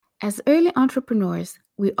As early entrepreneurs,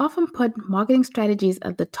 we often put marketing strategies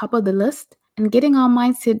at the top of the list and getting our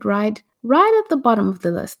mindset right at the bottom of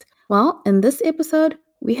the list. Well, in this episode,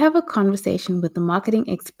 we have a conversation with a marketing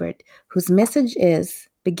expert whose message is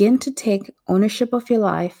begin to take ownership of your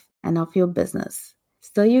life and of your business.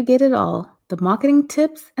 So you get it all, the marketing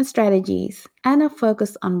tips and strategies, and a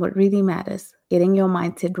focus on what really matters, getting your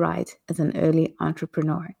mindset right as an early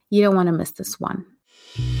entrepreneur. You don't want to miss this one.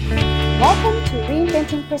 Welcome to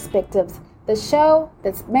Reinventing Perspectives, the show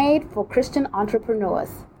that's made for Christian entrepreneurs.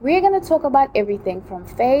 We're going to talk about everything from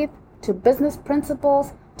faith to business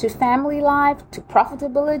principles to family life to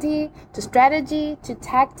profitability to strategy to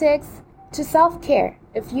tactics to self-care.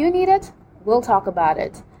 If you need it, we'll talk about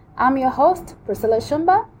it. I'm your host, Priscilla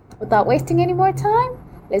Shumba. Without wasting any more time,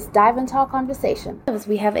 let's dive into our conversation.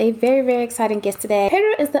 We have a very exciting guest today.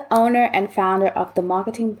 Pedro is the owner and founder of the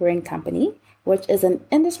Marketing Brewing Company, which is an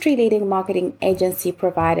industry-leading marketing agency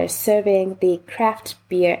provider serving the craft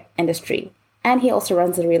beer industry. And he also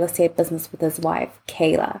runs a real estate business with his wife,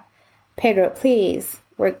 Kayla. Pedro, please,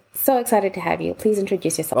 we're so excited to have you. Please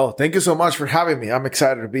introduce yourself. Oh, thank you so much for having me. I'm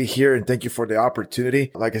excited to be here and thank you for the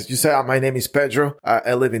opportunity. Like as you said, my name is Pedro.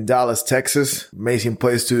 I live in Dallas, Texas. Amazing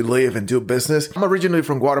place to live and do business. I'm originally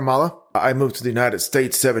from Guatemala. I moved to the United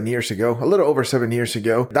States 7 years ago, a little over 7 years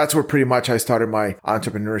ago. That's where pretty much I started my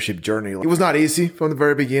entrepreneurship journey. It was not easy from the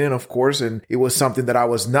very beginning, of course, and it was something that I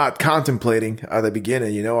was not contemplating at the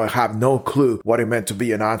beginning. You know, I have no clue what it meant to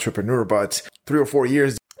be an entrepreneur, but 3 or 4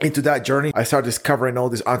 years into that journey, I started discovering all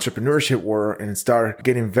this entrepreneurship work and started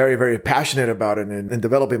getting very passionate about it and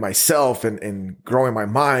developing myself and growing my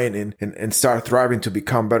mind and start thriving to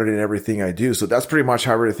become better than everything I do. So that's pretty much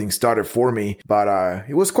how everything started for me. But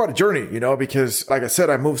it was quite a journey, you know, because like I said,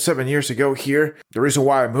 I moved 7 years ago here. The reason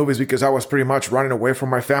why I moved is because I was pretty much running away from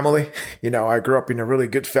my family. You know, I grew up in a really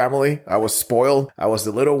good family. I was spoiled. I was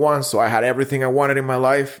the little one, so I had everything I wanted in my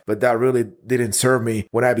life. But that really didn't serve me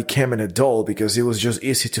when I became an adult because it was just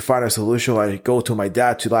easy to find a solution. Like go to my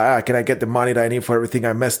dad to like, can I get the money that I need for everything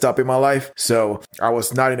I messed up in my life? So I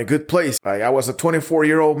was not in a good place. Like I was a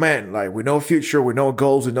 24-year-old man, like with no future, with no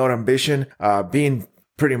goals, with no ambition, being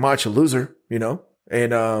pretty much a loser, you know,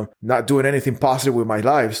 and not doing anything positive with my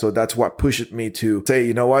life. So that's what pushed me to say,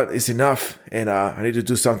 you know what, it's enough. And I need to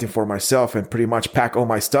do something for myself and pretty much pack all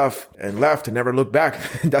my stuff and left and never look back.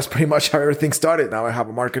 That's pretty much how everything started. Now I have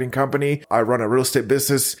a marketing company. I run a real estate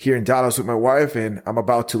business here in Dallas with my wife, and I'm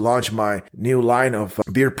about to launch my new line of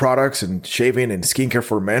beer products and shaving and skincare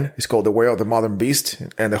for men. It's called The Way of the Modern Beast.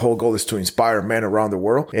 And the whole goal is to inspire men around the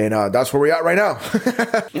world. And that's where we're at right now.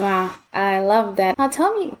 Wow, I love that. Now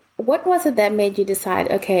tell me, what was it that made you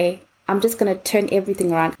decide, okay, I'm just going to turn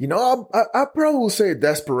everything around? You know, I probably will say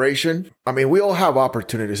desperation. I mean, we all have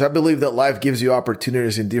opportunities. I believe that life gives you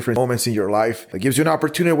opportunities in different moments in your life. It gives you an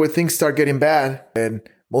opportunity where things start getting bad. And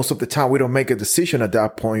most of the time we don't make a decision at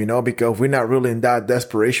that point, you know, because we're not really in that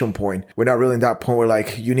desperation point. We're not really in that point where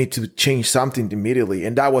like you need to change something immediately.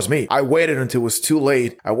 And that was me. I waited until it was too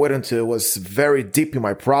late. I waited until it was very deep in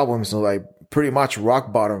my problems and like pretty much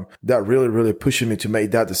rock bottom that really pushing me to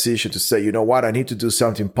make that decision to say, you know what, I need to do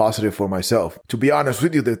something positive for myself. To be honest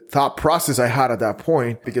with you, the thought process I had at that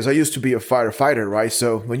point, because I used to be a firefighter, right?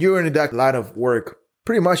 So when you're in that line of work,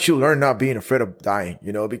 pretty much you learn not being afraid of dying,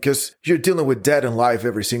 you know, because you're dealing with death and life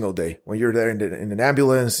every single day. When you're there in an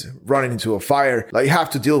ambulance, running into a fire, like you have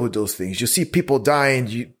to deal with those things. You see people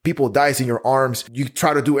dying, people dies in your arms. You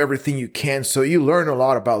try to do everything you can. So you learn a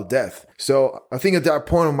lot about death. So I think at that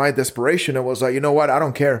point of my desperation, I was like, you know what? I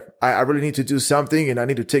don't care. I really need to do something and I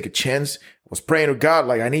need to take a chance. Was praying to God,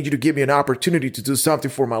 like, I need you to give me an opportunity to do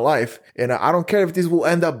something for my life. And I don't care if this will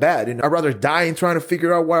end up bad. And I'd rather die in trying to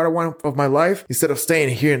figure out what I want of my life instead of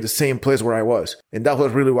staying here in the same place where I was. And that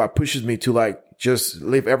was really what pushes me to like, just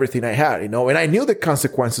leave everything I had, you know, and I knew the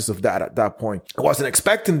consequences of that at that point. I wasn't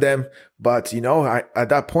expecting them, but, you know, at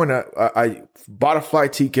that point, I bought a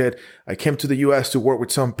flight ticket. I came to the US to work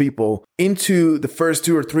with some people. Into the first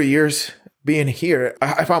 2 or 3 years being here,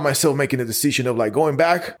 I found myself making a decision of like going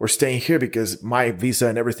back or staying here because my visa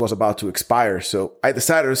and everything was about to expire. So I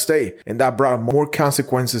decided to stay, and that brought more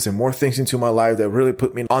consequences and more things into my life that really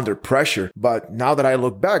put me under pressure. But now that I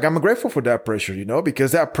look back, I'm grateful for that pressure, you know,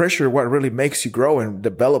 because that pressure, what really makes you grow and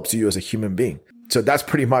develops you as a human being. So that's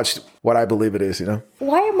pretty much what I believe it is,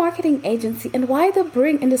 Why a marketing agency and why the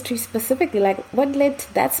brewing industry specifically? Like, what led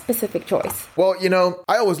to that specific choice? Well,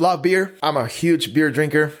 I always love beer. I'm a huge beer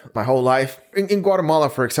drinker my whole life. In Guatemala,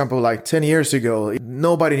 for example, like 10 years ago,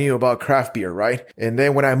 nobody knew about craft beer, right? And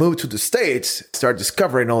then when I moved to the States, started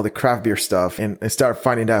discovering all the craft beer stuff and started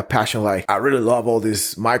finding that passion. Like, I really love all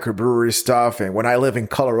this microbrewery stuff. And when I live in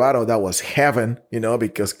Colorado, that was heaven,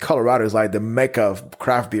 because Colorado is like the mecca of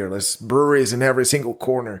craft beer. There's breweries in every single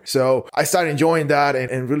corner. So I started enjoying that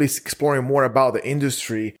and really exploring more about the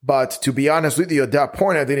industry. But to be honest with you, at that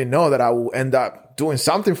point, I didn't know that I will end up doing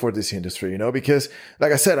something for this industry, because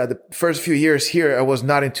like I said, at the first few years here, I was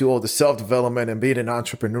not into all the self-development and being an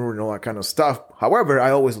entrepreneur and all that kind of stuff. However,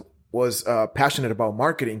 I always was passionate about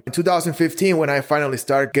marketing. In 2015, when I finally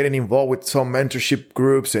started getting involved with some mentorship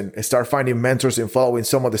groups and start finding mentors and following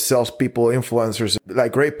some of the salespeople, influencers,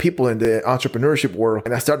 like great people in the entrepreneurship world,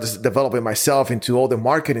 and I started developing myself into all the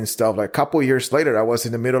marketing stuff. Like a couple of years later, I was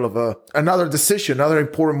in the middle of another decision, another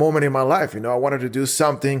important moment in my life. I wanted to do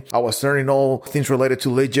something. I was learning all things related to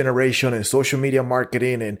lead generation and social media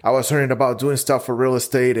marketing, and I was learning about doing stuff for real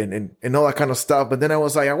estate and all that kind of stuff. But then I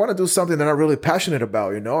was like, I want to do something that I'm really passionate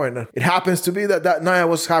about, and it happens to be that night I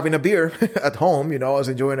was having a beer at home. I was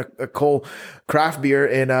enjoying a cold craft beer,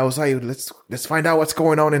 and I was like, let's find out what's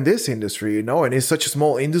going on in this industry, and it's such a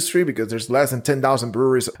small industry because there's less than 10,000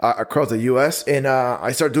 breweries across the US. And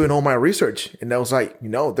I started doing all my research, and I was like,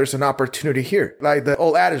 there's an opportunity here. Like the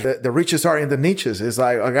old adage, the riches are in the niches. It's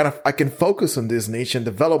like I can focus on this niche and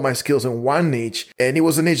develop my skills in one niche. And it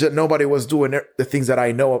was a niche that nobody was doing the things that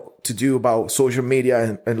I know to do about social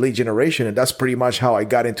media and lead generation. And that's pretty much how I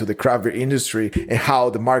got into the craft beer industry and how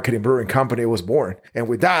the marketing brewing company was born. And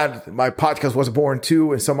with that, my podcast was born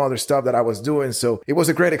too, and some other stuff that I was doing. So it was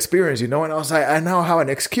a great experience, and I was like, I now have an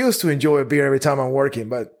excuse to enjoy a beer every time I'm working,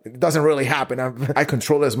 but it doesn't really happen. I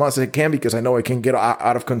control it as much as I can because I know it can get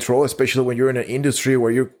out of control, especially when you're in an industry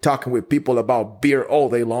where you're talking with people about beer all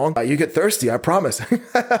day long. You get thirsty, I promise.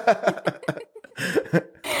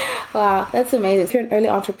 Wow, that's amazing. If you're an early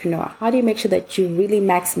entrepreneur, how do you make sure that you really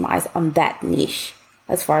maximize on that niche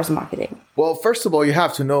as far as marketing? Well, first of all, you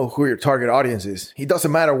have to know who your target audience is. It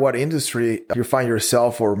doesn't matter what industry you find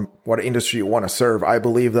yourself or what industry you want to serve. I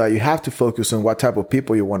believe that you have to focus on what type of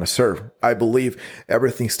people you want to serve. I believe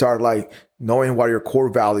everything starts like knowing what your core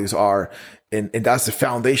values are. And that's the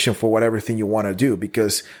foundation for what everything you want to do.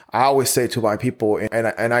 Because I always say to my people,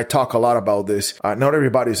 and I talk a lot about this, not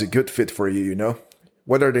everybody is a good fit for you,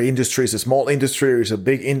 Whether the industry is a small industry or is a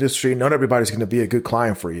big industry, not everybody's going to be a good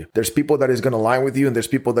client for you. There's people that is going to align with you and there's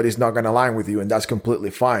people that is not going to align with you, and that's completely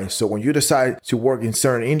fine. So when you decide to work in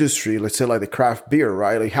certain industry, let's say like the craft beer,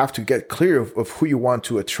 right? You have to get clear of who you want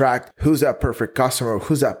to attract, who's that perfect customer,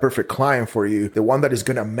 who's that perfect client for you, the one that is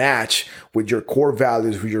going to match with your core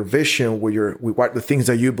values, with your vision, with what the things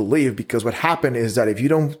that you believe. Because what happened is that if you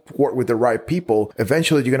don't work with the right people,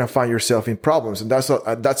 eventually you're going to find yourself in problems. And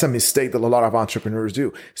that's a mistake that a lot of entrepreneurs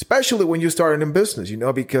do, especially when you're starting in business,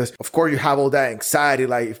 because of course you have all that anxiety,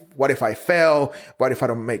 like what if I fail? What if I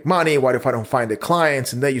don't make money? What if I don't find the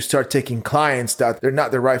clients? And then you start taking clients that they're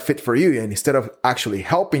not the right fit for you. And instead of actually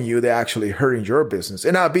helping you, they're actually hurting your business.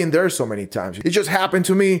 And I've been there so many times. It just happened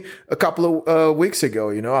to me a couple of weeks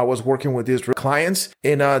ago. I was working with these clients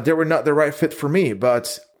and they were not the right fit for me.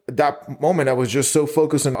 But at that moment, I was just so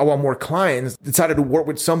focused on I want more clients, decided to work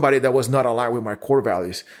with somebody that was not aligned with my core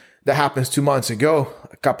values. That happens 2 months ago.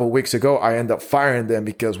 A couple of weeks ago, I ended up firing them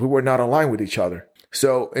because we were not aligned with each other.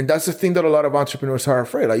 So, and that's the thing that a lot of entrepreneurs are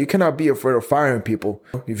afraid. Like, you cannot be afraid of firing people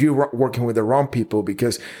if you're working with the wrong people,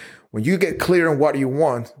 because when you get clear on what you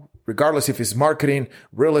want, regardless if it's marketing,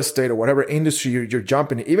 real estate, or whatever industry you're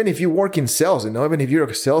jumping in, even if you work in sales, even if you're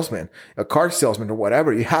a salesman, a car salesman or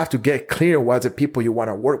whatever, you have to get clear what the people you want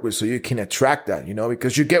to work with so you can attract that,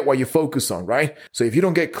 because you get what you focus on, right? So if you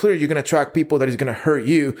don't get clear, you're going to attract people that is going to hurt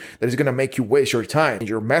you, that is going to make you waste your time.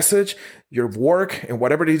 Your message, your work, and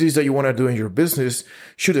whatever it is that you want to do in your business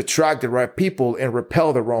should attract the right people and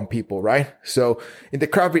repel the wrong people, right? So in the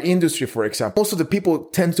craft beer industry, for example, most of the people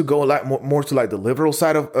tend to go a lot more to like the liberal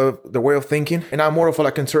side of the way of thinking. And I'm more of a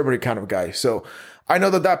like conservative kind of guy. So I know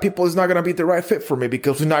that people is not going to be the right fit for me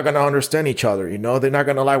because we're not going to understand each other. They're not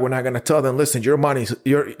going to lie. We're not going to tell them, listen,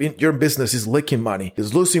 your business is leaking money,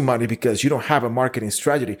 is losing money because you don't have a marketing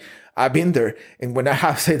strategy. I've been there. And when I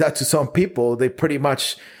have to say that to some people, they pretty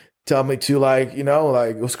much tell me to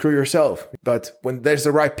go screw yourself. But when there's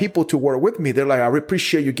the right people to work with me, they're like, I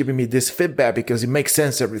appreciate you giving me this feedback because it makes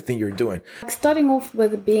sense, everything you're doing. Starting off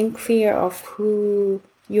with being clear of who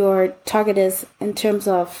your target is in terms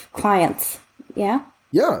of clients. Yeah.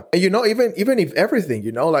 Yeah. And even if everything,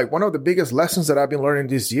 like one of the biggest lessons that I've been learning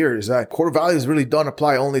this year is that core values really don't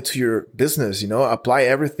apply only to your business, apply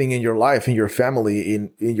everything in your life, in your family,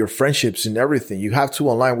 in your friendships and everything. You have to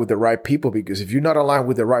align with the right people, because if you're not aligned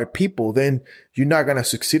with the right people, then you're not going to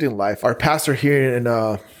succeed in life. Our pastor here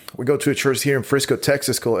we go to a church here in Frisco,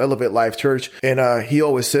 Texas called Elevate Life Church. And he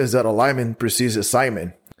always says that alignment precedes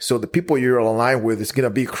assignment. So the people you're aligned with is going to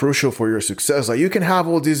be crucial for your success. Like, you can have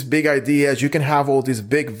all these big ideas, you can have all this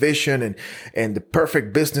big vision and the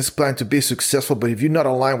perfect business plan to be successful. But if you're not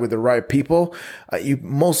aligned with the right people, you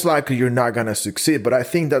most likely you're not going to succeed. But I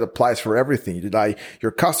think that applies for everything. Like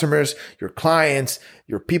your customers, your clients,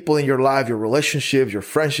 your people in your life, your relationships, your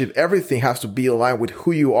friendship, everything has to be aligned with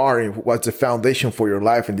who you are and what's the foundation for your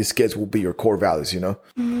life. In this case will be your core values,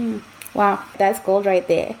 Wow, that's gold right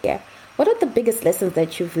there. Yeah. What are the biggest lessons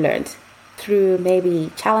that you've learned through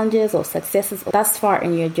maybe challenges or successes thus far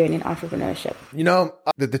in your journey in entrepreneurship?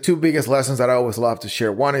 The two biggest lessons that I always love to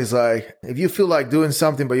share. One is like, if you feel like doing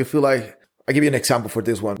something, but you feel like, I'll give you an example for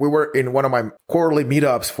this one. We were in one of my quarterly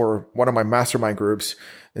meetups for one of my mastermind groups,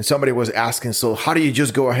 and somebody was asking, so how do you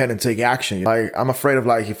just go ahead and take action? I'm afraid of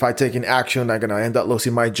like, if I take an action, I'm going to end up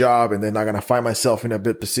losing my job, and then I'm going to find myself in a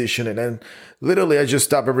bad position. And then literally I just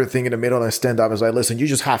stop everything in the middle and stand up and was like, listen, you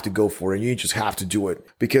just have to go for it. You just have to do it.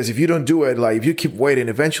 Because if you don't do it, like if you keep waiting,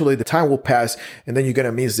 eventually the time will pass and then you're going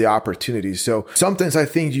to miss the opportunity. So sometimes I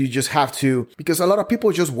think you just have to, because a lot of people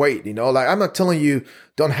just wait, like I'm not telling you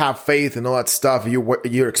don't have faith and all that stuff.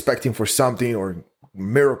 You're expecting for something or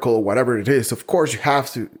miracle or whatever it is. Of course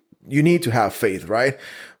you need to have faith, right?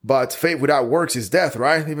 But faith without works is death,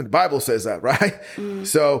 right? Even the Bible says that, right?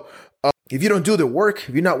 So if you don't do the work,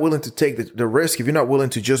 if you're not willing to take the risk, if you're not willing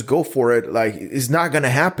to just go for it, like it's not going to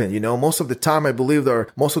happen. Most of the time, I believe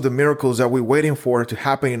most of the miracles that we're waiting for to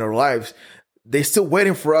happen in our lives, they're still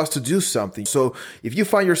waiting for us to do something. So if you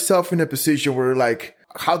find yourself in a position where like,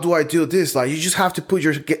 how do I do this? Like, you just have to put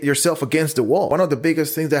yourself against the wall. One of the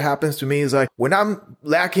biggest things that happens to me is like when I'm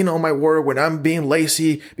lacking on my work, when I'm being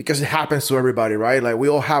lazy, because it happens to everybody, right? Like we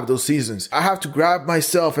all have those seasons. I have to grab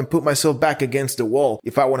myself and put myself back against the wall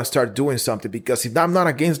if I want to start doing something, because if I'm not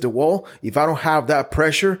against the wall, if I don't have that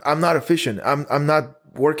pressure, I'm not efficient. I'm not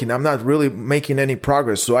working. I'm not really making any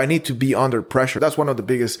progress. So I need to be under pressure. That's one of the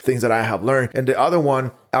biggest things that I have learned. And the other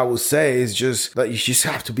one I would say is just that you just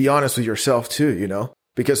have to be honest with yourself too,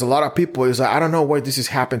 Because a lot of people is like, I don't know why this has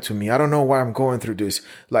happened to me. I don't know why I'm going through this.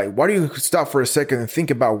 Like, why do you stop for a second and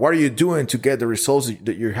think about what are you doing to get the results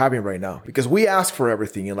that you're having right now? Because we ask for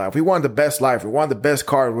everything in life. We want the best life. We want the best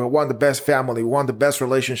car. We want the best family. We want the best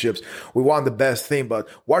relationships. We want the best thing. But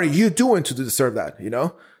what are you doing to deserve that?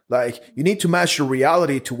 Like, you need to match your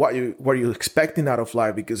reality to what you're expecting out of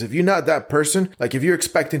life. Because if you're not that person, like if you're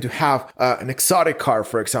expecting to have an exotic car,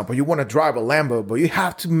 for example, you want to drive a Lambo, but you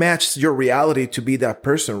have to match your reality to be that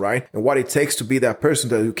person, right? And what it takes to be that person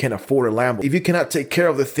that you can afford a Lambo. If you cannot take care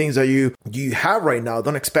of the things that you have right now,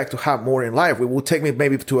 don't expect to have more in life. It will take me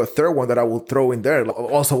maybe to a third one that I will throw in there.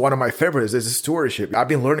 Also, one of my favorites is stewardship. I've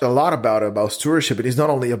been learning a lot about stewardship. It is not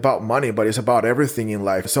only about money, but it's about everything in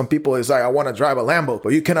life. Some people is like, I want to drive a Lambo, but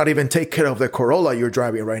you cannot even take care of the Corolla you're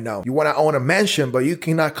driving right now. You want to own a mansion, but you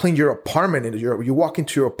cannot clean your apartment. And you walk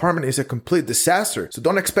into your apartment, it's a complete disaster. So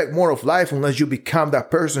don't expect more of life unless you become that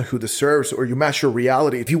person who deserves, or you match your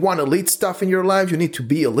reality. If you want elite stuff in your life, you need to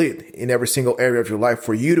be elite in every single area of your life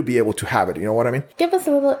for you to be able to have it. You know what I mean? Give us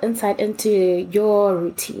a little insight into your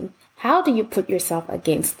routine. How do you put yourself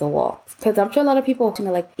against the wall? Because I'm sure a lot of people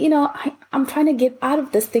are like, I'm trying to get out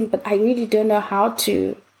of this thing, but I really don't know how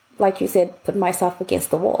to, like you said, put myself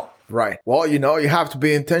against the wall. Right. Well, you have to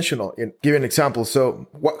be intentional. And give you an example. So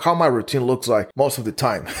how my routine looks like most of the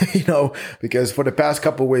time, because for the past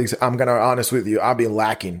couple of weeks, I'm going to be honest with you, I've been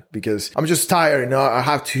lacking because I'm just tired. I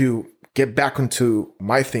have to get back into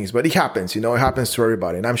my things, but it happens, it happens to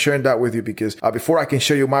everybody. And I'm sharing that with you because before I can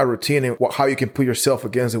show you my routine and how you can put yourself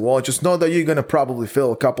against the wall, just know that you're going to probably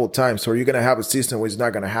fail a couple of times, or you're going to have a season where it's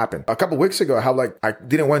not going to happen. A couple of weeks ago, I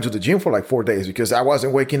didn't went to the gym for like 4 days because I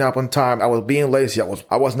wasn't waking up on time. I was being lazy.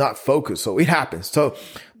 I was not focused. So it happens.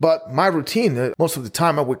 But my routine, most of the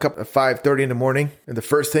time I wake up at 5:30 in the morning. And the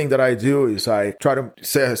first thing that I do is I try to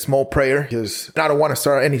say a small prayer because I don't want to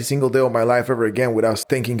start any single day of my life ever again without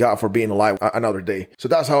thanking God for being alive another day. So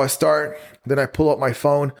that's how I start. Then I pull up my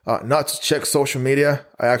phone, not to check social media.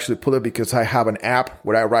 I actually pull it because I have an app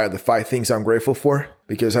where I write the 5 things I'm grateful for.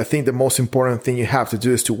 Because I think the most important thing you have to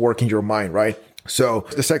do is to work in your mind, right? So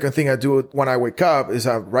the second thing I do when I wake up is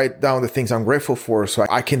I write down the things I'm grateful for so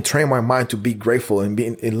I can train my mind to be grateful and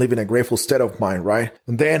live in a grateful state of mind, right?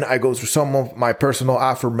 And then I go through some of my personal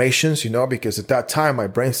affirmations, because at that time my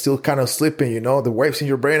brain's still kind of sleeping, the waves in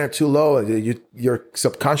your brain are too low. Your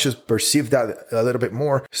subconscious perceive that a little bit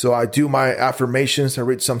more. So I do my affirmations, I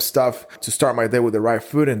read some stuff to start my day with the right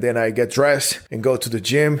food, and then I get dressed and go to the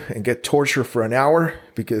gym and get tortured for an hour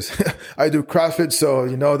because I do CrossFit. So,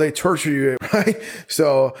 they torture you, right?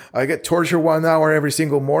 So I get tortured 1 hour every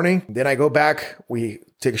single morning. Then I go back, we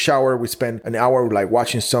take a shower. We spend an hour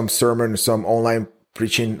watching some sermon, some online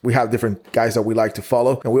preaching. We have different guys that we like to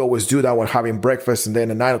follow. And we always do that when having breakfast. And then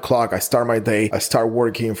at 9 o'clock, I start my day. I start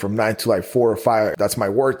working from 9 to 4 or 5. That's my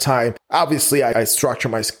work time. Obviously, I structure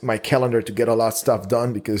my calendar to get a lot of stuff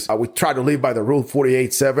done because we try to live by the rule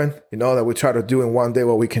 48/7, that we try to do in 1 day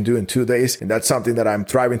what we can do in 2 days. And that's something that I'm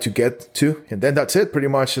striving to get to. And then that's it pretty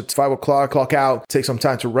much. It's 5 o'clock, clock out, take some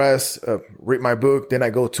time to rest, read my book. Then I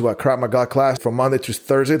go to a Krav Maga class from Monday to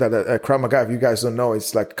Thursday. That Krav Maga, if you guys don't know,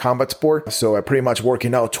 it's like combat sport. So I pretty much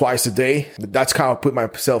working out twice a day. That's how I put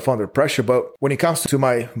myself under pressure. But when it comes to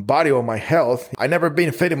my body or my health, I never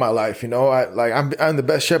been fit in my life. I'm the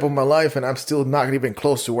best shape of my life and I'm still not even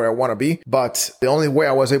close to where I want to be. But the only way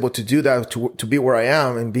I was able to do that to be where I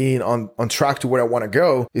am and being on track to where I want to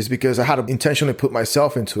go is because I had to intentionally put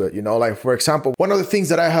myself into it. For example, one of the things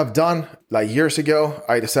that I have done years ago,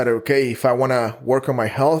 I decided, okay, if I want to work on my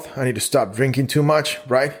health, I need to stop drinking too much,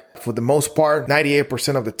 right? For the most part,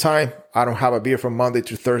 98% of the time, I don't have a beer from Monday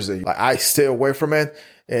to Thursday. I stay away from it.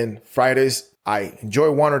 And Fridays, I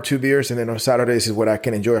enjoy 1 or 2 beers. And then on Saturdays is when I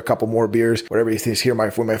can enjoy a couple more beers, whatever it is here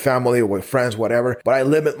with my family or with friends, whatever. But I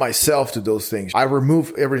limit myself to those things. I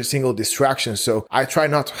remove every single distraction. So I try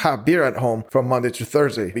not to have beer at home from Monday to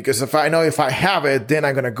Thursday. Because if I have it, then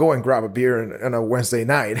I'm going to go and grab a beer on a Wednesday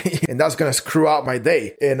night. And that's going to screw out my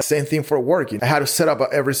day. And same thing for working. I had to set up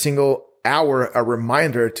every single hour a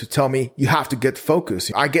reminder to tell me you have to get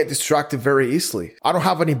focused. I get distracted very easily. I don't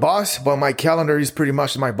have any boss, but my calendar is pretty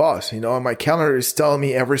much my boss. And my calendar is telling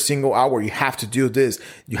me every single hour, you have to do this.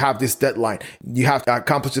 You have this deadline. You have to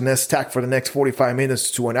accomplish the next task for the next 45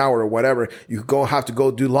 minutes to an hour or whatever. You have to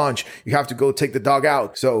go do lunch. You have to go take the dog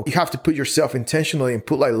out. So you have to put yourself intentionally and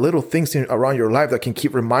put little things around your life that can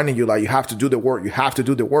keep reminding you, you have to do the work. You have to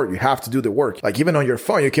do the work. You have to do the work. Even on your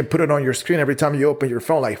phone, you can put it on your screen every time you open your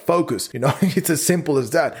phone, focus. It's as simple as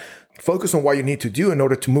that. Focus on what you need to do in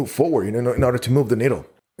order to move forward, in order to move the needle.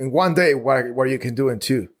 In 1 day, what you can do in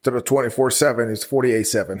 2, instead of 24/7 is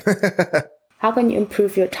 48/7. How can you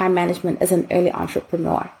improve your time management as an early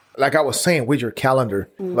entrepreneur? Like I was saying with your calendar,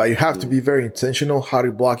 you have to be very intentional how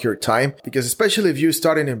to block your time, because especially if you're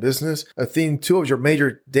starting in business, I think 2 of your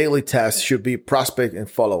major daily tasks should be prospect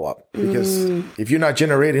and follow up. Because if you're not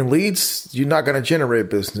generating leads, you're not going to generate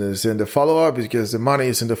business. And the follow up is because the money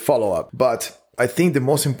is in the follow up. But I think the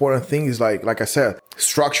most important thing is like I said,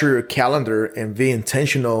 structure your calendar and be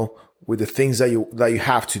intentional with the things that you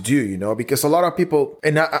have to do, because a lot of people,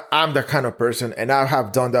 and I'm that kind of person, and I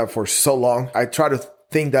have done that for so long. I try to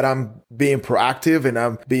think that I'm being proactive and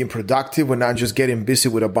I'm being productive when I'm just getting busy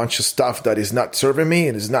with a bunch of stuff that is not serving me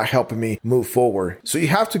and is not helping me move forward. So you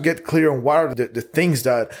have to get clear on what are the things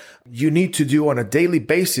that you need to do on a daily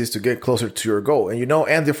basis to get closer to your goal. And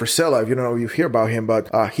Andy Frisella, if you don't know, you hear about him, but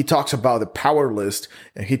he talks about the power list,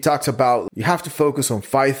 and he talks about you have to focus on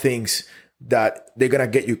 5 things that they're going to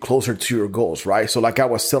get you closer to your goals, right? So like I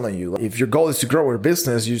was telling you, if your goal is to grow your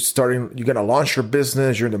business, you're going to launch your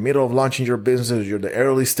business, you're in the middle of launching your business, you're in the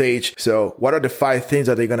early stage. So what are the 5 things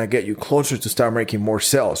that they're going to get you closer to start making more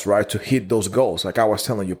sales, right? To hit those goals. Like I was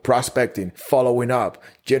telling you, prospecting, following up,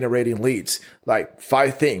 generating leads,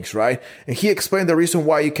 5 things, right? And he explained the reason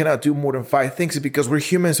why you cannot do more than 5 things is because we're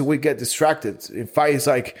humans and we get distracted. And 5 is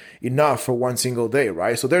enough for one single day,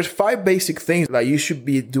 right? So there's 5 basic things that you should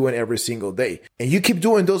be doing every single day. And you keep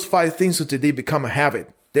doing those 5 things until they become a habit.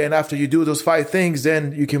 Then after you do those 5 things,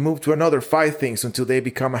 then you can move to another 5 things until they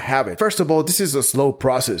become a habit. First of all, this is a slow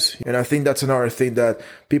process. And I think that's another thing that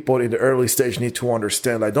people in the early stage need to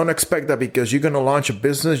understand. Don't expect that because you're going to launch a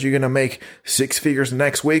business, you're going to make 6 figures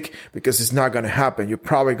next week, because it's not going to happen. You're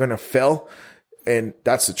probably going to fail. And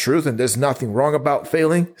that's the truth. And there's nothing wrong about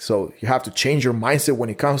failing. So you have to change your mindset when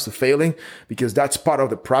it comes to failing, because that's part of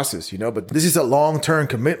the process, But this is a long-term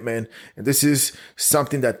commitment. And this is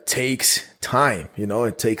something that takes time.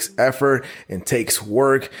 It takes effort, it takes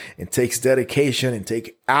work, it takes dedication, it takes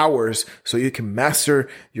hours so you can master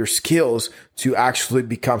your skills to actually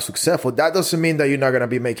become successful. That doesn't mean that you're not going to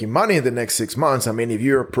be making money in the next 6 months. I mean, if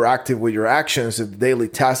you're proactive with your actions, the daily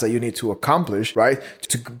tasks that you need to accomplish, right,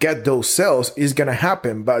 to get those sales is going to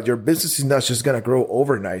happen, but your business is not just going to grow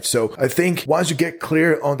overnight. So I think once you get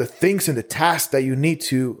clear on the things and the tasks that you need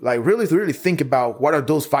to really think about, what are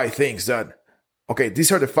those 5 things that, okay,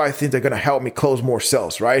 these are the 5 things that are going to help me close more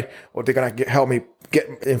sales, right? Or they're going to help me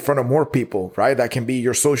get in front of more people, right? That can be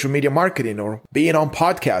your social media marketing or being on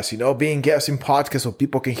podcasts, being guests in podcasts so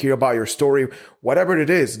people can hear about your story, whatever it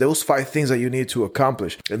is, those 5 things that you need to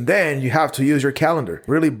accomplish. And then you have to use your calendar,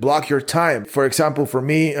 really block your time. For example, for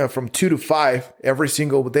me, from 2 to 5, every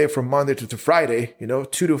single day from Monday to Friday, 2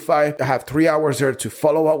 to 5, I have 3 hours there to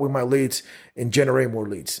follow up with my leads and generate more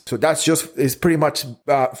leads. So is pretty much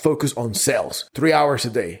focused on sales, 3 hours a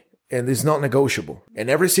day. And it's not negotiable. And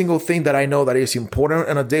every single thing that I know that is important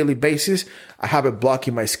on a daily basis, I have it blocked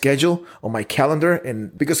in my schedule, on my calendar.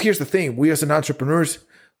 And because here's the thing, we as an entrepreneurs,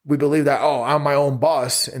 we believe that, I'm my own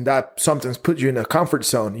boss. And that sometimes puts you in a comfort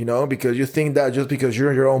zone, because you think that just because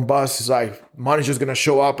you're your own boss, is like money's just going to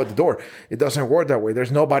show up at the door. It doesn't work that way.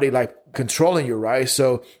 There's nobody controlling you, right?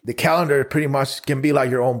 So the calendar pretty much can be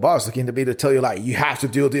like your own boss, looking to be to tell you you have to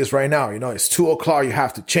do this right now. It's 2:00. You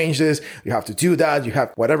have to change this. You have to do that. You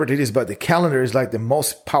have whatever it is. But the calendar is the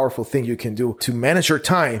most powerful thing you can do to manage your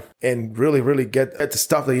time and really, really get at the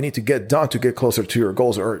stuff that you need to get done to get closer to your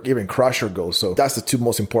goals or even crush your goals. So that's the 2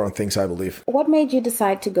 most important things, I believe. What made you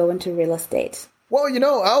decide to go into real estate? Well,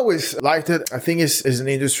 I always liked it. I think it's an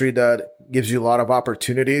industry that gives you a lot of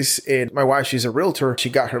opportunities. And my wife, she's a realtor. She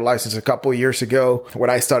got her license a couple of years ago. When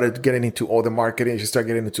I started getting into all the marketing, she started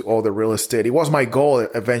getting into all the real estate. It was my goal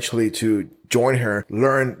eventually to join her,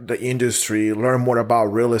 learn the industry, learn more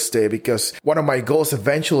about real estate, because one of my goals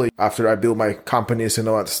eventually, after I build my companies and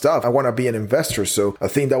all that stuff, I want to be an investor. So I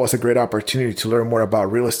think that was a great opportunity to learn more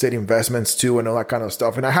about real estate investments too and all that kind of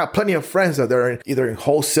stuff. And I have plenty of friends that they're either in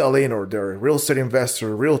wholesaling or they're real estate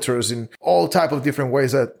investors, realtors, in all type of different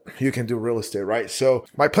ways that you can do real estate, right? So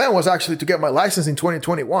my plan was actually to get my license in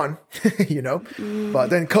 2021, but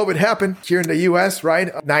then COVID happened here in the US,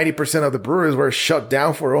 right? 90% of the breweries were shut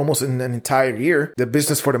down for almost an entire year. The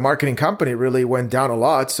business for the marketing company really went down a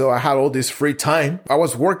lot. So I had all this free time. I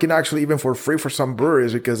was working actually even for free for some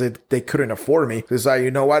breweries because they couldn't afford me. It's like, you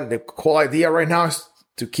know what? The whole idea right now is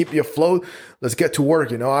to keep you afloat. Let's get to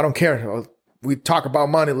work. I don't care. We talk about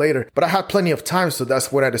money later, but I had plenty of time. So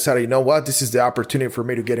that's when I decided, this is the opportunity for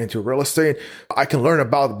me to get into real estate. I can learn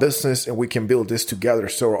about the business and we can build this together.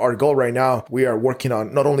 So our goal right now, we are working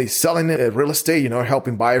on not only selling real estate,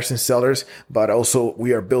 helping buyers and sellers, but also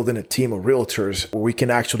we are building a team of realtors where we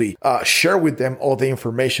can actually share with them all the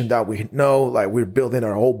information that we know. We're building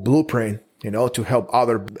our whole blueprint to help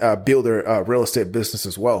other build their real estate business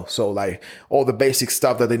as well. So all the basic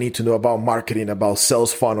stuff that they need to know about marketing, about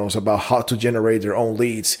sales funnels, about how to generate their own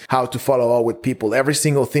leads, how to follow up with people, every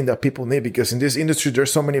single thing that people need. Because in this industry,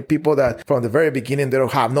 there's so many people that from the very beginning, they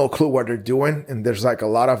don't have no clue what they're doing. And there's a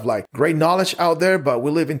lot of great knowledge out there, but we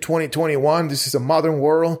live in 2021. This is a modern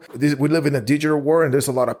world. We live in a digital world, and there's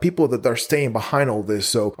a lot of people that are staying behind all this.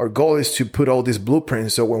 So our goal is to put all these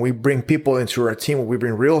blueprints. So when we bring people into our team, when we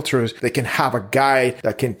bring realtors, they can have a guide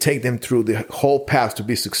that can take them through the whole path to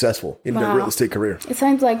be successful in their real estate career. It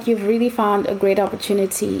sounds like you've really found a great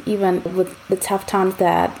opportunity, even with the tough times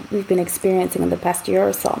that we've been experiencing in the past year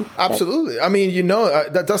or so. Absolutely. I mean,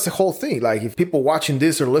 that's the whole thing. If people watching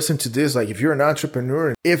this or listen to this, if you're an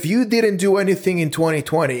entrepreneur, if you didn't do anything in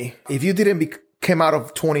 2020, if you didn't came out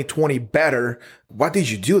of 2020 better, what did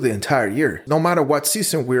you do the entire year? No matter what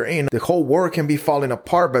season we're in, the whole world can be falling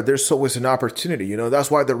apart, but there's always an opportunity. That's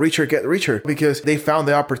why the richer get richer, because they found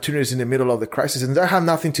the opportunities in the middle of the crisis. And that have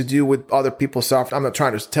nothing to do with other people's stuff. I'm not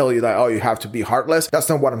trying to tell you that, you have to be heartless. That's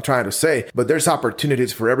not what I'm trying to say. But there's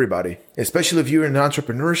opportunities for everybody, especially if you're in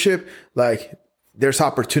entrepreneurship. There's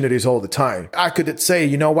opportunities all the time. I could say,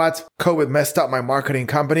 COVID messed up my marketing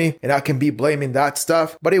company and I can be blaming that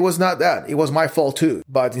stuff, but it was not that. It was my fault too.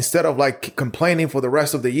 But instead of complaining for the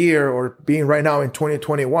rest of the year or being right now in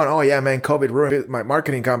 2021, oh yeah, man, COVID ruined my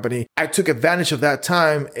marketing company. I took advantage of that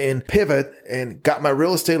time and pivot and got my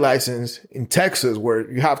real estate license in Texas,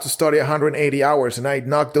 where you have to study 180 hours. And I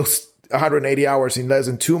knocked those 180 hours in less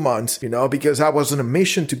than 2 months, because I was on a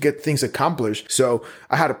mission to get things accomplished. So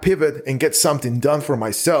I had to pivot and get something done for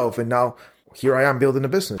myself. And now here I am building a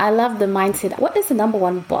business. I love the mindset. What is the number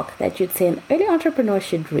one book that you'd say an early entrepreneur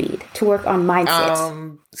should read to work on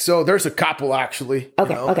mindset? So there's a couple actually.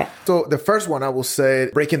 Okay. So the first one I will say,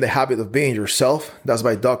 Breaking the Habit of Being Yourself. That's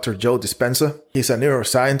by Dr. Joe Dispenza. He's a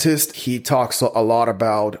neuroscientist. He talks a lot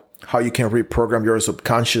about how you can reprogram your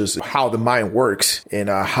subconscious, how the mind works, and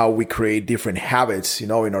how we create different habits,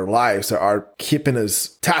 in our lives that are keeping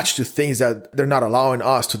us attached to things that they're not allowing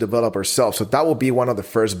us to develop ourselves. So that will be one of the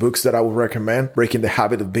first books that I would recommend, Breaking the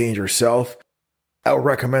Habit of Being Yourself. I would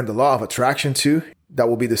recommend The Law of Attraction too. That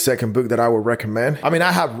will be the second book that I would recommend. I mean,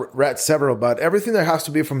 I have read several, but everything that has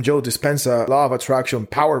to be from Joe Dispenza, Law of Attraction,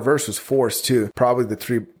 Power versus Force too. Probably the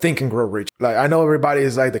three. Think and Grow Rich. Like, I know everybody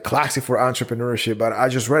is like the classic for entrepreneurship, but I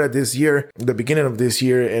just read it this year, the beginning of this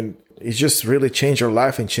year, and it just really changed your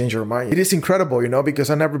life and changed your mind. It is incredible, because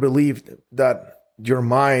I never believed that your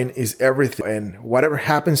mind is everything, and whatever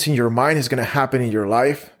happens in your mind is going to happen in your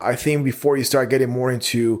life. I think before you start getting more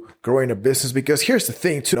into growing a business, because here's the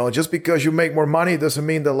thing too, just because you make more money doesn't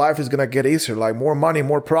mean that life is going to get easier. Like, more money,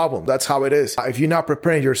 more problem. That's how it is. If you're not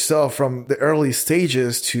preparing yourself from the early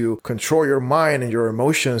stages to control your mind and your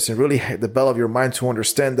emotions and really develop your mind to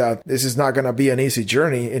understand that this is not going to be an easy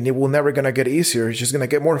journey and it will never going to get easier. It's just going to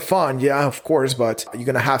get more fun. Yeah, of course, but you're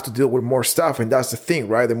going to have to deal with more stuff. And that's the thing,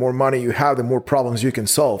 right? The more money you have, the more problems you can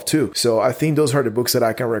solve too. So I think those are the books that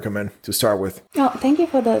I can recommend to start with. Oh, thank you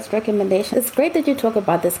for those recommendations. It's great that you talk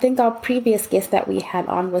about this. I think our previous guest that we had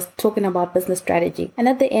on was talking about business strategy. And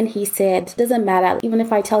at the end, he said, doesn't matter, even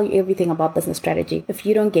if I tell you everything about business strategy, if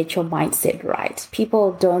you don't get your mindset right.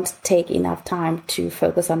 People don't take enough time to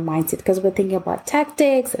focus on mindset because we're thinking about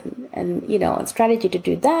tactics and strategy to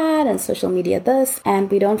do that and social media this.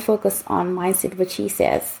 And we don't focus on mindset, which he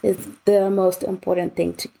says is the most important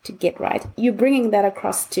thing to get right. You're bringing that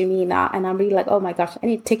across to me now, and I'm really like, oh my gosh, I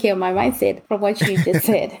need to take care of my mindset from what you just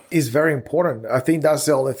said. It's very important. I think that's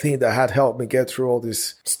the only thing that had helped me get through all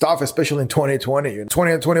this stuff, especially in 2020.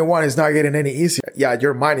 2021 is not getting any easier. Yeah,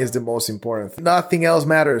 your mind is the most important. Nothing else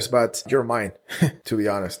matters but your mind, to be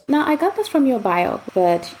honest. Now, I got this from your bio,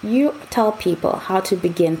 but you tell people how to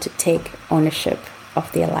begin to take ownership of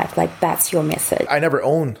their life. Like, that's your message. I never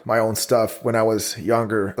owned my own stuff when I was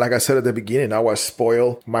younger. Like I said at the beginning, I was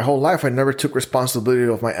spoiled. My whole life, I never took responsibility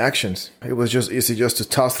of my actions. It was just easy just to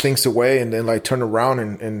toss things away and then like turn around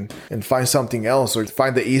and find something else or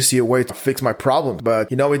find the easier way to fix my problems. But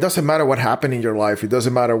it doesn't matter what happened in your life. It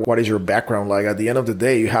doesn't matter what is your background like. At the end of the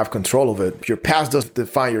day, you have control of it. Your past doesn't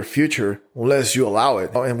define your future unless you allow it.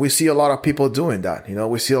 And we see a lot of people doing that.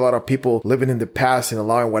 We see a lot of people living in the past and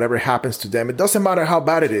allowing whatever happens to them. It doesn't matter how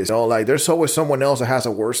bad it is. Like, there's always someone else that has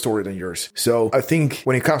a worse story than yours. So I think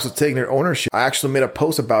when it comes to taking ownership, I actually made a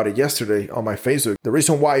post about it yesterday on my Facebook. The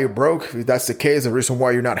reason why you're broke, if that's the case, the reason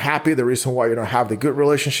why you're not happy, the reason why you don't have the good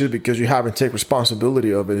relationship, because you haven't taken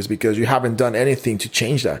responsibility of it, is because you haven't done anything to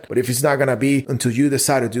change that. But if it's not going to be until you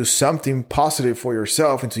decide to do something positive for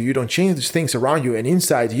yourself, until you don't change these things around you and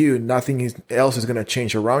inside you, nothing else is going to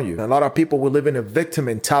change around you. And a lot of people will live in a victim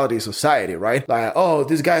mentality society, right? Like, oh,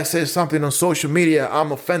 this guy says something on social media,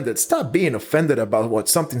 I'm offended. Stop being offended about what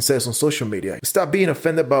something says on social media. Stop being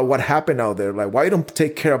offended about what happened out there. Like, why you don't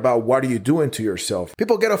take care about what are you doing to yourself?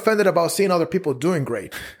 People get offended about seeing other people doing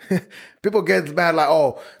great. People get mad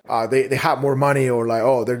like, they have more money, or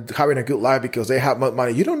like, they're having a good life because they have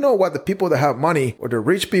money. You don't know what the people that have money, or the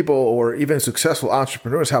rich people, or even successful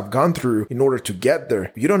entrepreneurs have gone through in order to get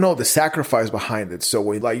there. You don't know the sacrifice behind it.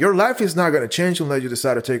 So your life is not going to change unless you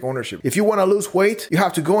decide to take ownership. If you want to lose weight, you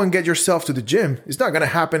have to go and get yourself to the gym. It's not going to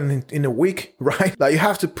happen in a week, right? Like, you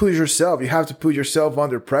have to push yourself. You have to put yourself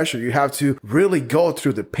under pressure. You have to really go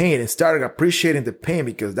through the pain and start appreciating the pain,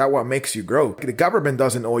 because that's what makes you grow. The government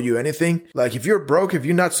doesn't owe you anything. Like, if you're broke, if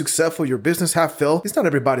you're not successful, your business have failed, it's not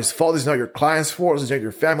everybody's fault. It's not your client's fault. It's not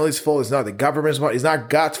your family's fault. It's not the government's fault. It's not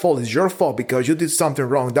God's fault. It's your fault because you did something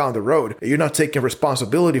wrong down the road. You're not taking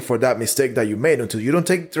responsibility for that mistake that you made. Until you don't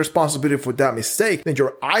take responsibility for that mistake, then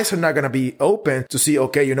your eyes are not going to be open to see,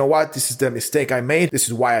 okay, you know what? This is the mistake I made. This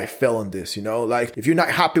is why I fell on this, Like, if you're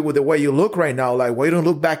not happy with the way you look right now, like, why you don't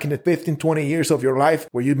look back in the 15, 20 years of your life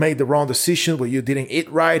where you made the wrong decision, where you didn't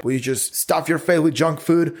eat right, where you just stuff your face with junk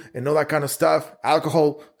food and all that kind of stuff,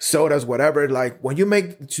 alcohol, sodas, whatever. Like, when you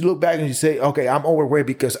look back and you say, okay, I'm overweight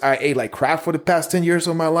because I ate like crap for the past 10 years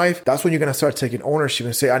of my life, that's when you're going to start taking ownership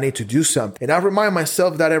and say, I need to do something. And I remind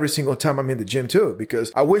myself that every single time I'm in the gym too,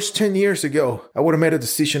 because I wish 10 years ago, I would have made a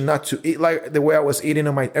decision not to eat like the way I was eating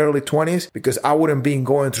in my early 20s, because I wouldn't be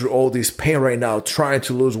going through all this pain right now, trying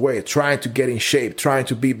to lose weight, trying to get in shape, trying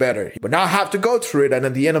to be better. But now I have to go through it. And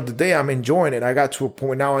at the end of the day, I'm enjoying it. I got to a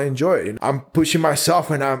point now I enjoy it. And I'm pushing myself,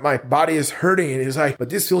 and my body is hurting. And it's like, but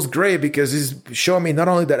this feels great because it's showing me not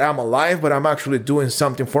only that I'm alive, but I'm actually doing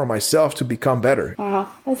something for myself to become better. Wow,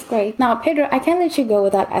 that's great. Now, Pedro, I can't let you go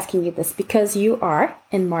without asking you this because you are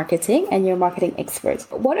in marketing and you're a marketing expert.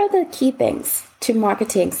 What are the key things to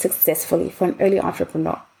marketing successfully for an early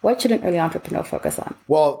entrepreneur? What should an early entrepreneur focus on?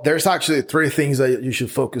 Well, there's actually 3 things that you should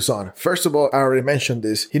focus on. First of all, I already mentioned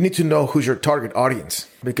this. You need to know who's your target audience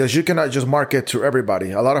because you cannot just market to everybody.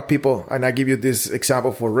 A lot of people, and I give you this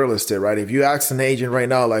example for real estate, right? If you ask an agent right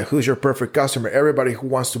now, like, who's your perfect customer? Everybody who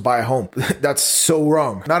wants to buy a home. That's so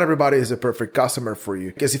wrong. Not everybody is a perfect customer for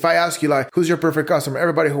you. Because if I ask you, like, who's your perfect customer?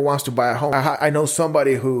 Everybody who wants to buy a home. I know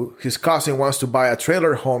somebody who his cousin wants to buy a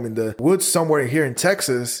trailer home in the woods somewhere here in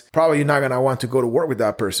Texas. Probably you're not going to want to go to work with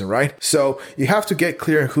that person, right? So you have to get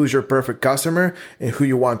clear on who's your perfect customer and who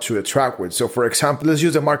you want to attract with. So for example, let's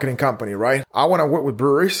use a marketing company, right? I want to work with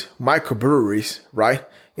breweries, microbreweries, right?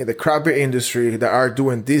 In the craft beer industry that are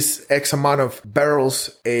doing this X amount of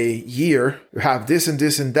barrels a year. You have this and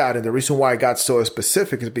this and that. And the reason why I got so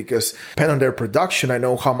specific is because depending on their production, I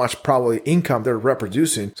know how much probably income they're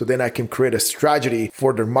reproducing. So then I can create a strategy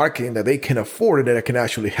for their marketing that they can afford and that I can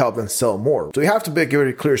actually help them sell more. So you have to be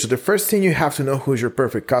very clear. So the first thing you have to know who's your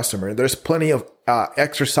perfect customer. And there's plenty of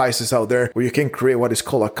exercises out there where you can create what is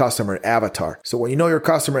called a customer avatar. So when you know your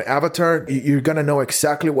customer avatar, you're going to know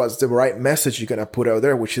exactly what's the right message you're going to put out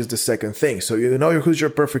there, which is the second thing. So you know who's your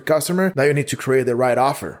perfect customer. Now you need to create the right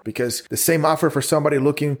offer because the same offer for somebody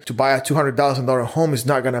looking to buy a $200,000 home is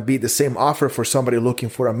not going to be the same offer for somebody looking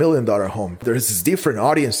for $1 million home. There's different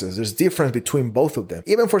audiences. There's difference between both of them.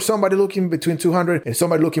 Even for somebody looking between 200 and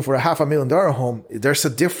somebody looking for a $500,000 home, there's a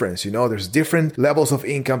difference. You know, there's different levels of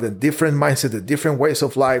income, the different mindset, the different ways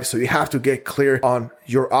of life. So you have to get clear on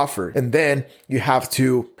your offer. And then you have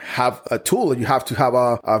to have a tool. You have to have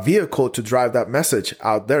a vehicle to drive that message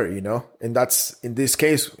out there, you know? And that's, in this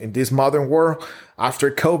case, in this modern world,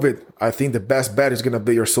 after COVID, I think the best bet is going to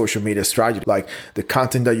be your social media strategy, like the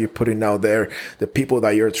content that you're putting out there, the people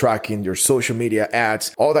that you're tracking, your social media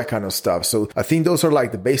ads, all that kind of stuff. So I think those are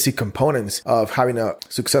like the basic components of having a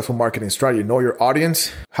successful marketing strategy. Know your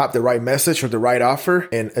audience, have the right message or the right offer,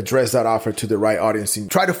 and address that offer to the right audience.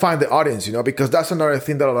 And try to find the audience, you know, because that's another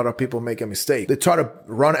thing that a lot of people make a mistake. They try to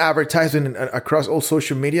run advertising across all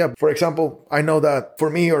social media. For example, I know that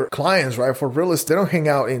for me or clients, right, for real estate, they don't hang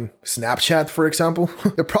out in Snapchat, for example.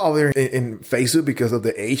 They're probably in Facebook because of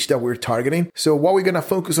the age that we're targeting. So while we're going to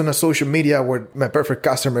focus on a social media where my perfect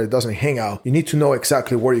customer doesn't hang out, you need to know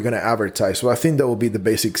exactly where you're going to advertise. So I think that will be the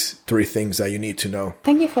basics 3 things that you need to know.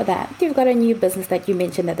 Thank you for that. You've got a new business that you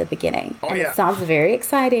mentioned at the beginning. Oh, yeah. It sounds very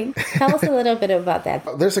exciting. Tell us a little bit about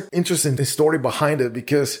that. There's an interesting story behind it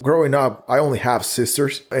because growing up, I only have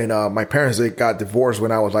sisters and my parents, they got divorced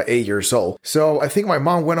when I was like 8 years old. So I think my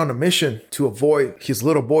mom went on a mission to avoid his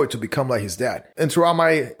little boy to become like his dad. And throughout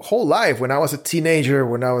my whole life, when I was a teenager,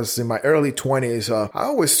 when I was in my early 20s, I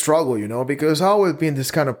always struggled, you know, because I always been this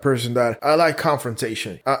kind of person that I like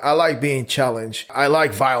confrontation. I like being challenged. I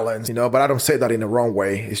like violence, you know, but I don't say that in the wrong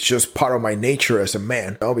way. It's just part of my nature as a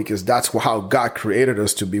man, you know, because that's how God created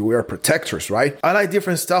us to be. We are protectors, right? I like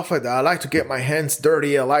different stuff like that. I like to get my hands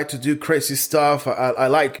dirty. I like to do crazy stuff. I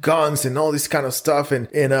like guns and all this kind of stuff.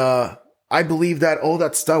 And I believe that all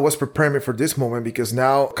that stuff was preparing me for this moment because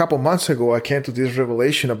now, a couple months ago, I came to this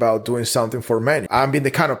revelation about doing something for men. I'm being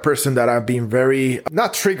the kind of person that I've been very,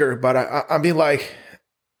 not triggered, but I'm being like,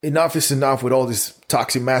 enough is enough with all this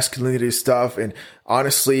toxic masculinity stuff. And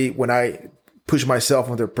honestly, when I push myself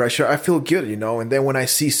under pressure, I feel good, you know? And then when I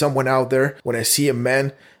see someone out there, when I see a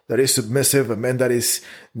man that is submissive, a man that is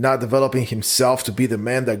not developing himself to be the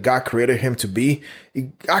man that God created him to be, it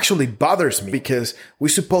actually bothers me because we're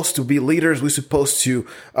supposed to be leaders. We're supposed to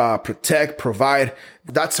protect, provide.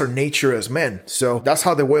 That's our nature as men. So that's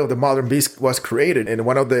how the way of the modern beast was created. And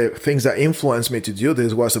one of the things that influenced me to do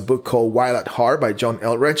this was a book called Wild at Heart by John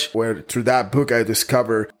Eldredge, where through that book, I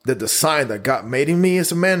discovered the design that God made in me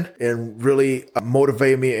as a man and really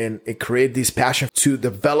motivated me and create this passion to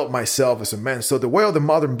develop myself as a man. So the way of the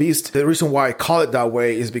modern beast, the reason why I call it that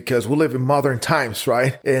way is because we live in modern times,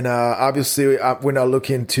 right? And obviously, we're not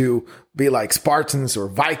looking to be like Spartans or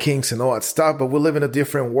Vikings and all that stuff, but we live in a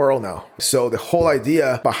different world now. So the whole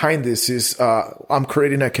idea behind this is I'm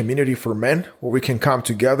creating a community for men where we can come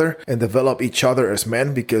together and develop each other as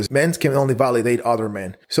men, because men can only validate other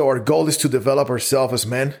men. So our goal is to develop ourselves as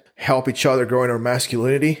men, help each other grow in our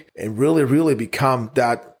masculinity, and really, really become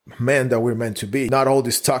that men that we're meant to be. Not all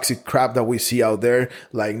this toxic crap that we see out there,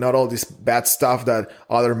 like not all this bad stuff that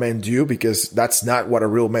other men do, because that's not what a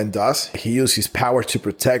real man does. He uses his power to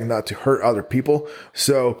protect, not to hurt other people.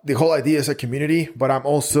 So the whole idea is a community, but I'm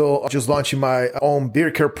also just launching my own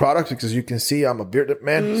beard care product, because you can see I'm a bearded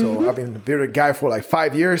man. So I've been a bearded guy for like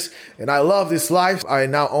 5 years and I love this life. I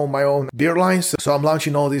now own my own beard lines. So I'm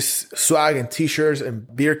launching all this swag and t-shirts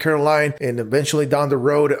and beard care line. And eventually down the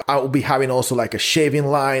road, I will be having also like a shaving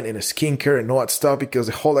line and a skincare and all that stuff, because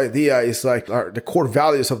the whole idea is like the core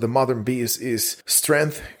values of the Modern Beast is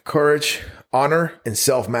strength, courage, honor, and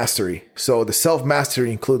self-mastery. So the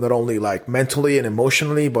self-mastery include not only like mentally and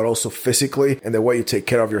emotionally, but also physically, and the way you take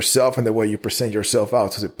care of yourself and the way you present yourself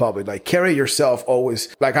out to the public. Like carry yourself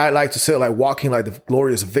always, like I like to say, like walking like the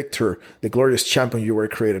glorious victor, the glorious champion you were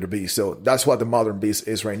created to be. So that's what the Modern Beast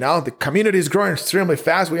is right now. The community is growing extremely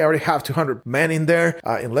fast. We already have 200 men in there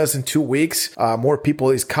in less than 2 weeks. More people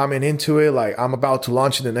is coming into it. Like I'm about to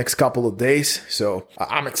launch in the next couple of days. So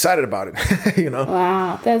I'm excited about it, you know?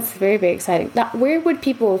 Wow, that's very, very exciting. Now, where would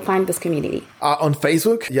people find this community? On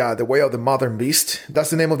Facebook, The Way of the Modern Beast. That's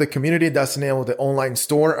the name of the community. That's the name of the online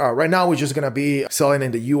store. Right now, we're just going to be selling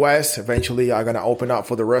in the US. Eventually, I'm going to open up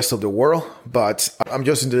for the rest of the world. But I'm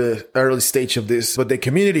just in the early stage of this. But the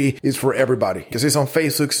community is for everybody, because it's on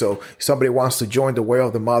Facebook. So if somebody wants to join the Way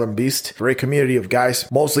of the Modern Beast, great community of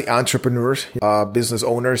guys, mostly entrepreneurs, business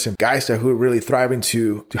owners, and guys that who are really thriving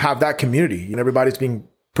to have that community. And everybody's being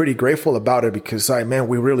pretty grateful about it, because man,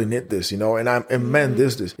 we really need this, you know, and men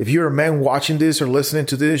this. If you're a man watching this or listening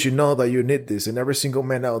to this, you know that you need this, and every single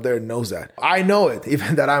man out there knows that. I know it,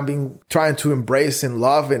 even that I've been trying to embrace and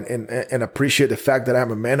love and appreciate the fact that I'm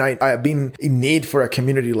a man. I have been in need for a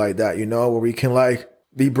community like that, you know, where we can like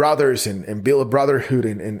be brothers and build a brotherhood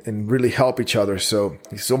and really help each other. So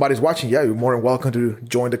if somebody's watching, you're more than welcome to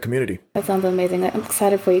join the community. That sounds amazing. I'm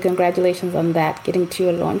excited for you. Congratulations on that, getting to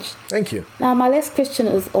your launch. Thank you. Now, my last question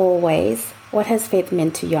is always, what has faith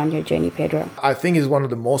meant to you on your journey, Pedro? I think it's one of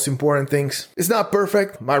the most important things. It's not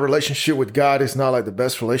perfect. My relationship with God is not like the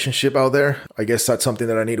best relationship out there. I guess that's something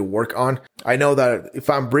that I need to work on. I know that if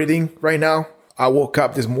I'm breathing right now, I woke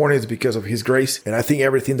up this morning is because of his grace. And I think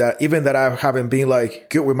everything that, even that I haven't been like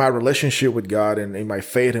good with my relationship with God and in my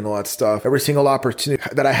faith and all that stuff, every single opportunity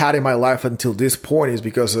that I had in my life until this point is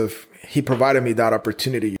because of he provided me that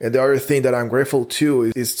opportunity. And the other thing that I'm grateful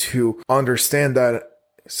to is to understand that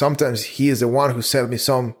sometimes he is the one who sent me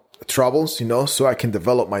some troubles, you know, so I can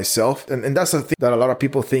develop myself. And that's the thing that a lot of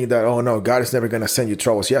people think that, oh no, God is never going to send you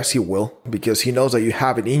troubles. Yes, he will, because he knows that you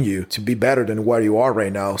have it in you to be better than where you are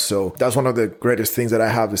right now. So that's one of the greatest things that I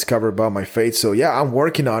have discovered about my faith. So yeah, I'm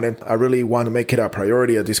working on it. I really want to make it a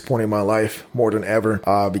priority at this point in my life more than ever,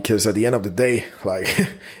 because at the end of the day, like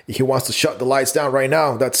if he wants to shut the lights down right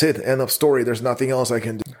now, that's it. End of story. There's nothing else I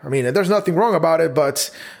can do. I mean, there's nothing wrong about it,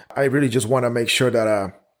 but I really just want to make sure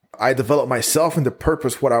that I develop myself in the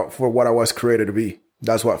purpose for what I was created to be.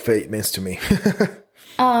 That's what faith means to me.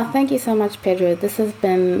 Thank you so much, Pedro. This has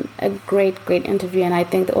been a great interview, and I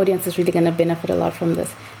think the audience is really going to benefit a lot from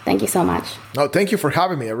this. Thank you so much. No, thank you for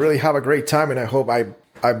having me. I really have a great time, and I hope I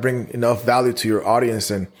bring enough value to your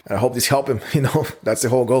audience, and I hope this helped him. You know, that's the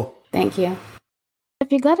whole goal. Thank you.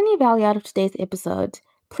 If you got any value out of today's episode,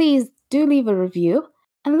 please do leave a review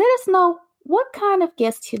and let us know what kind of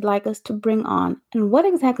guests you'd like us to bring on and what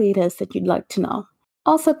exactly it is that you'd like to know.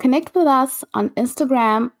 Also, connect with us on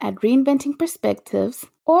Instagram at Reinventing Perspectives,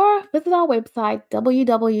 or visit our website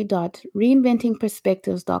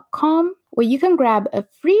www.reinventingperspectives.com, where you can grab a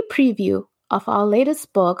free preview of our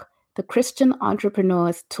latest book, The Christian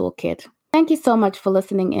Entrepreneur's Toolkit. Thank you so much for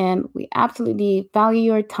listening in. We absolutely value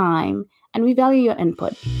your time and we value your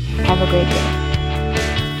input. Have a great day.